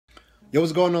Yo,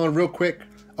 what's going on? Real quick,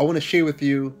 I want to share with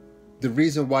you the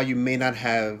reason why you may not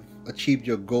have achieved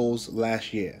your goals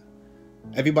last year.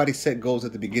 Everybody set goals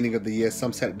at the beginning of the year.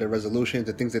 Some set their resolutions,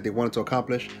 the things that they wanted to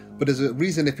accomplish. But there's a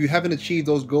reason if you haven't achieved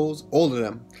those goals, all of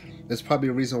them, there's probably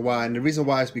a reason why. And the reason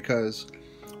why is because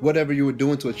whatever you were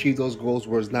doing to achieve those goals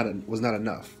was not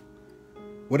enough.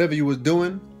 Whatever you were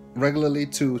doing regularly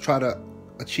to try to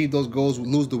achieve those goals,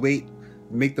 lose the weight,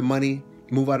 make the money,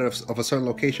 move out of a certain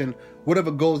location,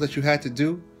 whatever goals that you had to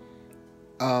do,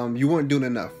 you weren't doing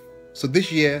enough. So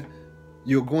this year,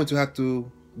 you're going to have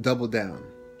to double down.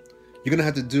 You're going to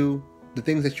have to do the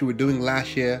things that you were doing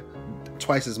last year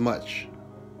twice as much.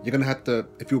 You're going to have to,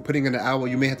 if you were putting in an hour,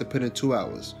 you may have to put in 2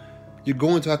 hours. You're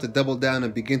going to have to double down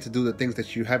and begin to do the things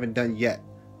that you haven't done yet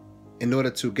in order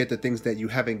to get the things that you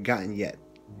haven't gotten yet.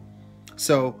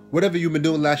 So whatever you've been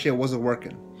doing last year wasn't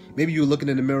working. Maybe you were looking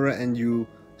in the mirror and you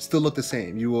still look the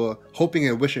same. You were hoping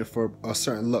and wishing for a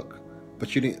certain look,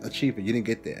 but you didn't achieve it. You didn't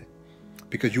get there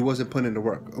because you wasn't putting in the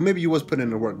work. Or maybe you was putting in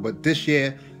the work, but this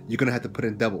year you're going to have to put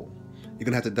in double. You're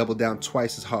going to have to double down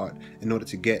twice as hard in order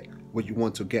to get what you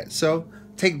want to get. So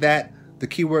take that. The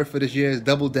key word for this year is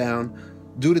double down.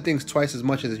 Do the things twice as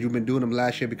much as you've been doing them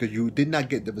last year because you did not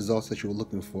get the results that you were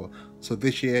looking for. So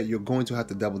this year, you're going to have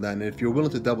to double down. And if you're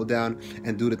willing to double down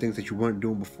and do the things that you weren't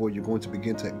doing before, you're going to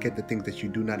begin to get the things that you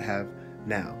do not have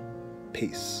now.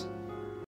 Peace.